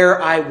not where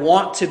I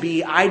want to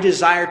be. I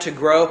desire to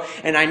grow.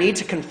 And I need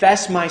to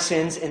confess my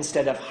sins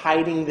instead of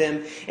hiding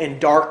them in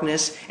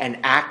darkness and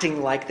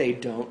acting like they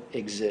don't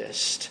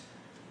exist.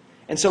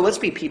 And so let's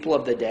be people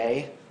of the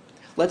day.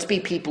 Let's be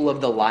people of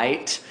the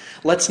light.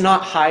 Let's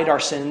not hide our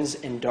sins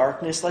in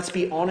darkness. Let's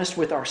be honest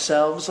with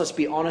ourselves. Let's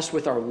be honest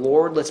with our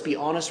Lord. Let's be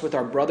honest with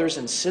our brothers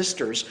and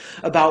sisters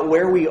about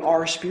where we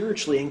are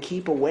spiritually and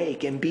keep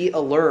awake and be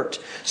alert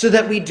so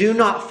that we do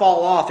not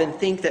fall off and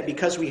think that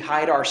because we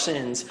hide our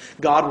sins,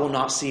 God will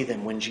not see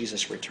them when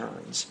Jesus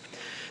returns.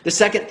 The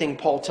second thing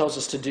Paul tells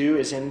us to do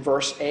is in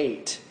verse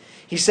 8.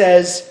 He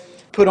says,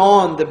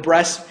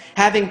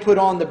 having put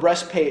on the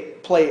breastplate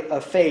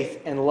of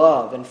faith and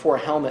love, and for a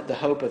helmet the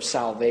hope of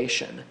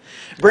salvation.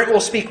 Brent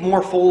will speak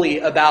more fully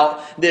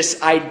about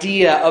this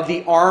idea of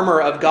the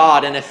armor of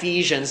God in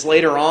Ephesians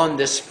later on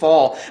this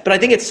fall. But I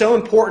think it's so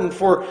important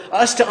for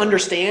us to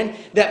understand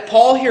that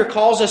Paul here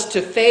calls us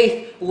to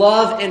faith,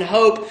 love, and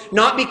hope,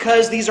 not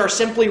because these are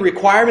simply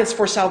requirements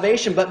for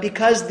salvation, but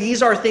because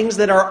these are things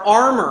that are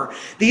armor.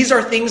 These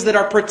are things that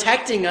are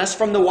protecting us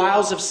from the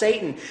wiles of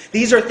Satan.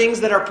 These are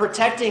things that are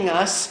protecting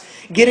us,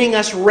 getting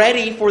us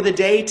ready for the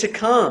day to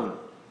come.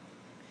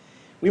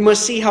 We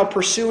must see how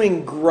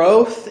pursuing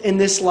growth in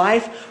this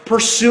life,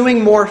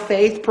 pursuing more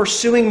faith,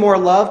 pursuing more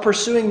love,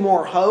 pursuing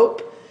more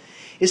hope,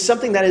 is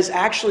something that is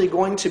actually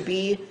going to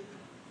be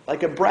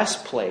like a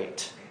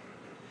breastplate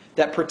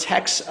that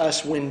protects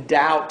us when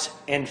doubt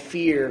and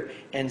fear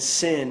and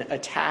sin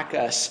attack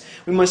us.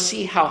 We must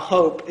see how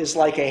hope is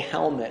like a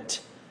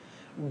helmet,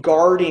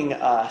 guarding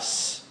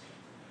us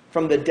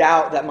from the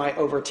doubt that might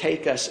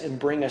overtake us and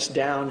bring us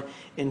down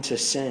into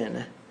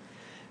sin.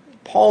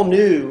 Paul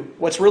knew,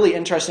 what's really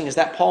interesting is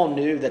that Paul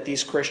knew that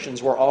these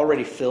Christians were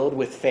already filled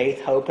with faith,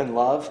 hope, and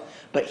love,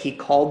 but he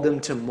called them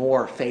to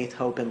more faith,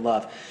 hope, and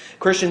love.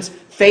 Christians,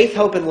 faith,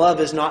 hope, and love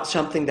is not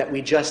something that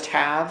we just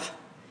have.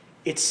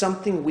 It's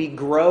something we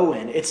grow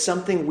in. It's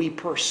something we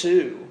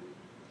pursue.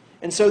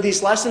 And so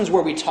these lessons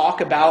where we talk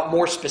about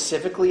more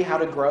specifically how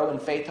to grow in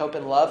faith, hope,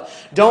 and love,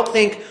 don't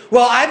think,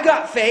 well, I've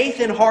got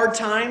faith in hard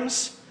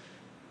times.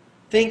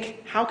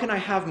 Think, how can I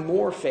have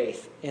more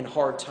faith in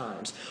hard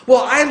times?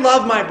 Well, I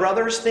love my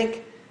brothers.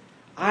 Think,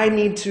 I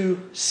need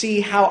to see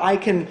how I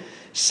can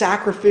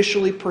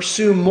sacrificially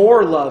pursue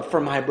more love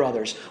for my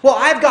brothers. Well,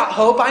 I've got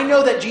hope. I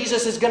know that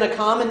Jesus is going to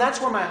come, and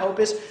that's where my hope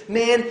is.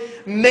 Man,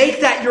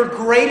 make that your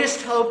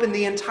greatest hope in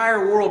the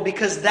entire world,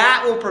 because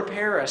that will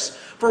prepare us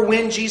for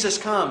when Jesus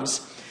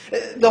comes.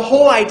 The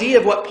whole idea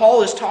of what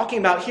Paul is talking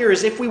about here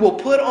is if we will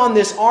put on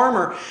this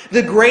armor,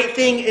 the great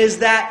thing is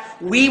that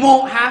we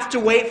won't have to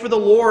wait for the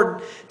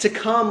Lord to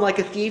come like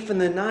a thief in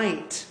the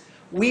night.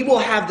 We will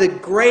have the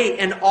great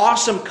and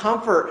awesome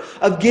comfort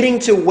of getting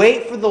to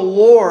wait for the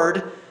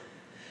Lord,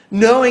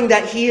 knowing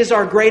that He is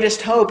our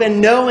greatest hope and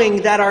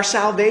knowing that our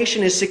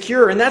salvation is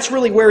secure. And that's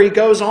really where he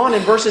goes on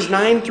in verses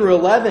 9 through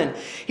 11.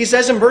 He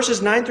says in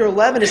verses 9 through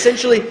 11,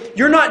 essentially,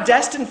 you're not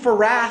destined for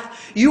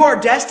wrath. You are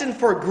destined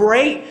for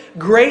great,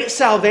 great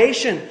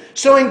salvation.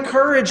 So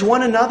encourage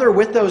one another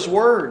with those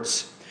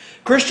words.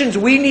 Christians,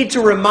 we need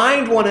to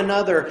remind one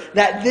another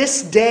that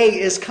this day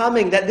is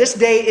coming, that this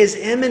day is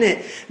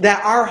imminent,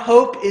 that our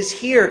hope is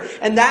here,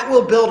 and that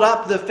will build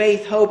up the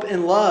faith, hope,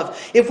 and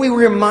love. If we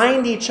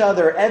remind each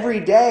other every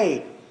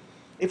day,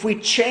 if we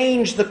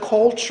change the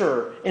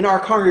culture in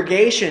our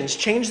congregations,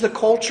 change the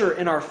culture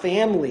in our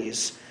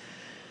families,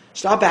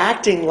 stop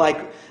acting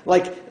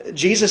like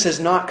Jesus is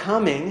not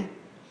coming.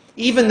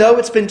 Even though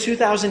it's been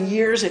 2,000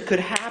 years, it could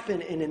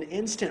happen in an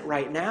instant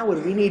right now,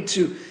 and we need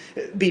to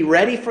be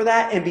ready for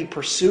that and be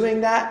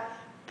pursuing that,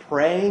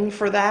 praying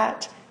for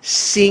that,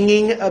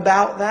 singing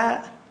about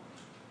that.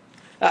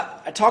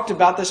 I talked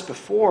about this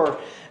before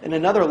in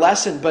another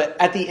lesson, but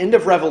at the end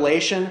of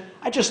Revelation,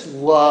 I just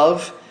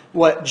love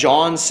what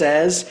John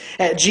says.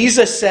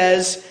 Jesus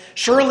says,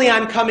 "Surely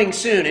I'm coming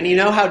soon." And you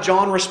know how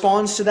John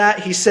responds to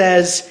that? He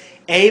says,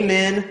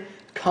 "Amen,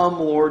 come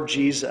Lord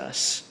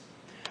Jesus."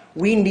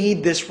 We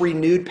need this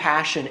renewed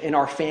passion in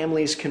our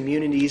families,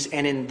 communities,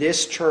 and in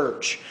this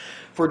church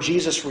for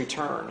Jesus'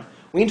 return.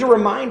 We need to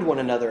remind one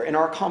another in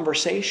our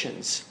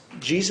conversations.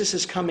 Jesus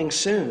is coming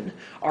soon.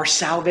 Our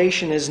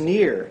salvation is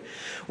near.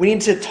 We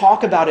need to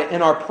talk about it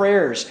in our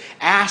prayers.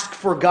 Ask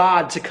for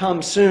God to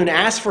come soon.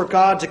 Ask for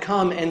God to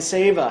come and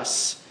save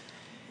us.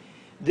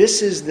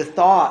 This is the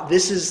thought.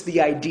 This is the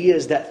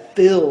ideas that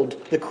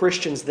filled the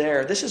Christians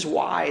there. This is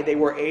why they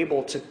were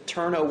able to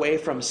turn away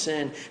from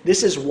sin.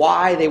 This is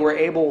why they were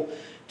able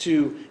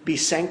to be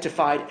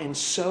sanctified and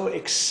so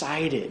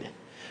excited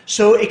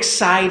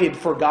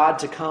for God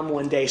to come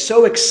one day,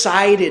 so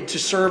excited to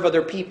serve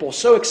other people,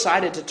 so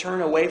excited to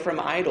turn away from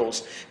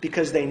idols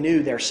because they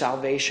knew their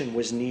salvation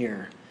was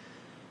near.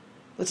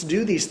 Let's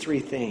do these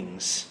three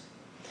things.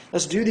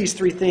 Let's do these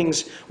three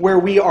things where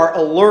we are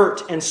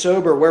alert and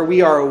sober, where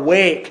we are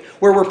awake,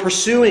 where we're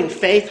pursuing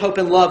faith, hope,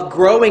 and love,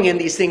 growing in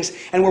these things,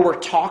 and where we're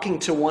talking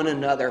to one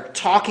another,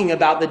 talking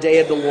about the day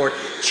of the Lord,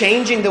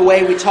 changing the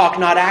way we talk,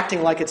 not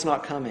acting like it's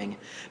not coming,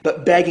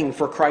 but begging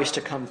for Christ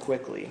to come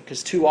quickly.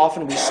 Because too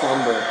often we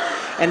slumber,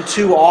 and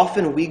too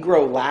often we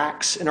grow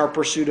lax in our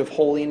pursuit of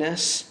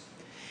holiness.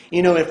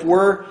 You know, if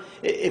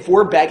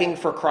we're begging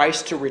for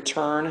Christ to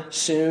return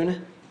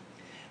soon,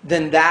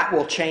 then that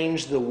will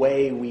change the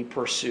way we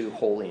pursue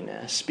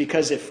holiness.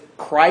 Because if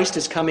Christ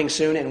is coming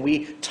soon and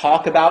we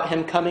talk about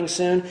Him coming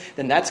soon,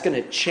 then that's going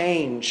to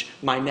change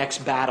my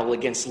next battle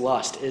against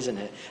lust, isn't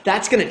it?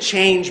 That's going to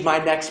change my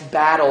next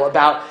battle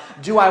about,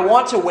 do I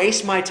want to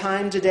waste my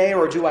time today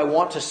or do I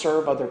want to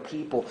serve other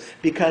people?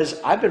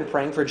 Because I've been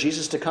praying for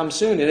Jesus to come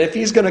soon. And if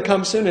He's going to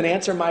come soon and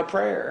answer my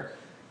prayer,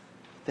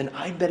 then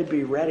I'd better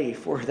be ready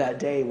for that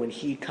day when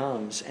He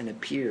comes and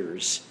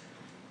appears.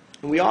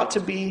 And we ought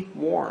to be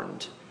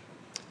warned.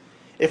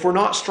 If we're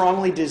not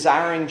strongly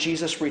desiring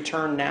Jesus'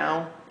 return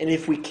now, and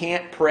if we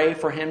can't pray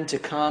for Him to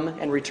come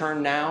and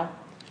return now,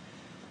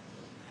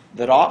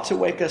 that ought to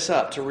wake us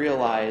up to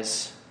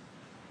realize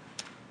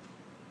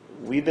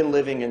we've been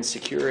living in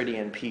security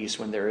and peace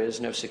when there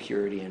is no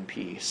security and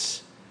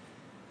peace.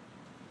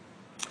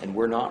 And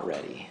we're not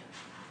ready.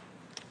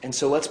 And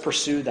so let's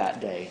pursue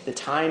that day. The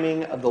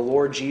timing of the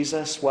Lord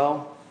Jesus,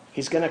 well,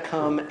 He's going to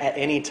come at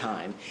any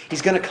time.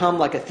 He's going to come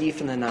like a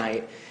thief in the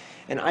night.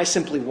 And I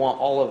simply want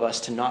all of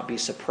us to not be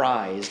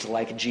surprised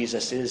like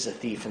Jesus is a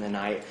thief in the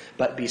night,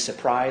 but be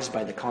surprised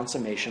by the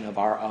consummation of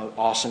our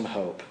awesome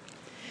hope.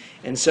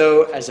 And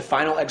so, as a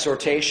final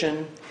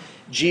exhortation,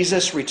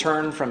 Jesus'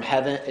 return from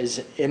heaven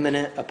is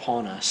imminent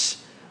upon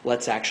us.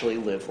 Let's actually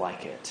live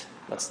like it.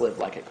 Let's live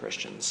like it,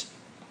 Christians.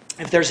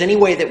 If there's any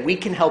way that we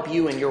can help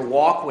you in your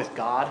walk with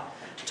God,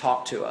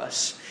 talk to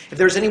us. If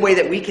there's any way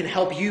that we can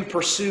help you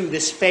pursue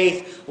this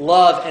faith,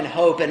 love, and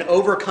hope and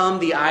overcome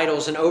the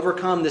idols and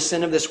overcome the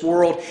sin of this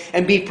world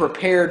and be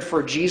prepared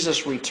for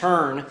Jesus'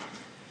 return,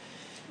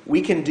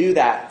 we can do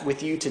that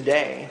with you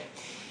today.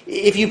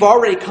 If you've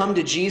already come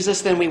to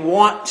Jesus, then we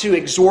want to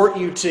exhort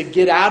you to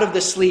get out of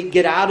the sleep,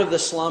 get out of the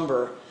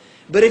slumber.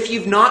 But if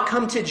you've not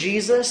come to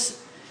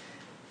Jesus,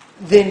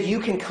 then you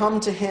can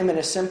come to Him in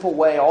a simple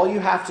way. All you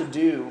have to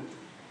do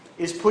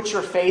is put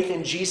your faith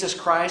in Jesus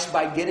Christ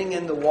by getting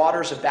in the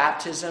waters of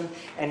baptism,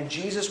 and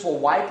Jesus will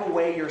wipe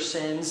away your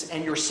sins,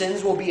 and your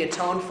sins will be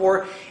atoned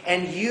for,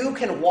 and you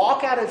can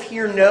walk out of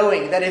here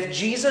knowing that if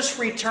Jesus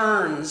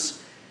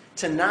returns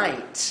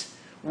tonight,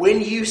 when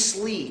you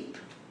sleep,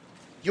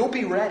 you'll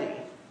be ready.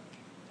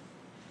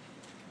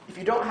 If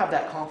you don't have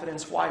that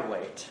confidence, why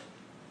wait?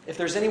 If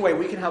there's any way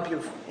we can help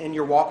you in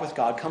your walk with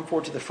God, come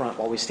forward to the front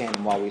while we stand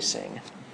and while we sing.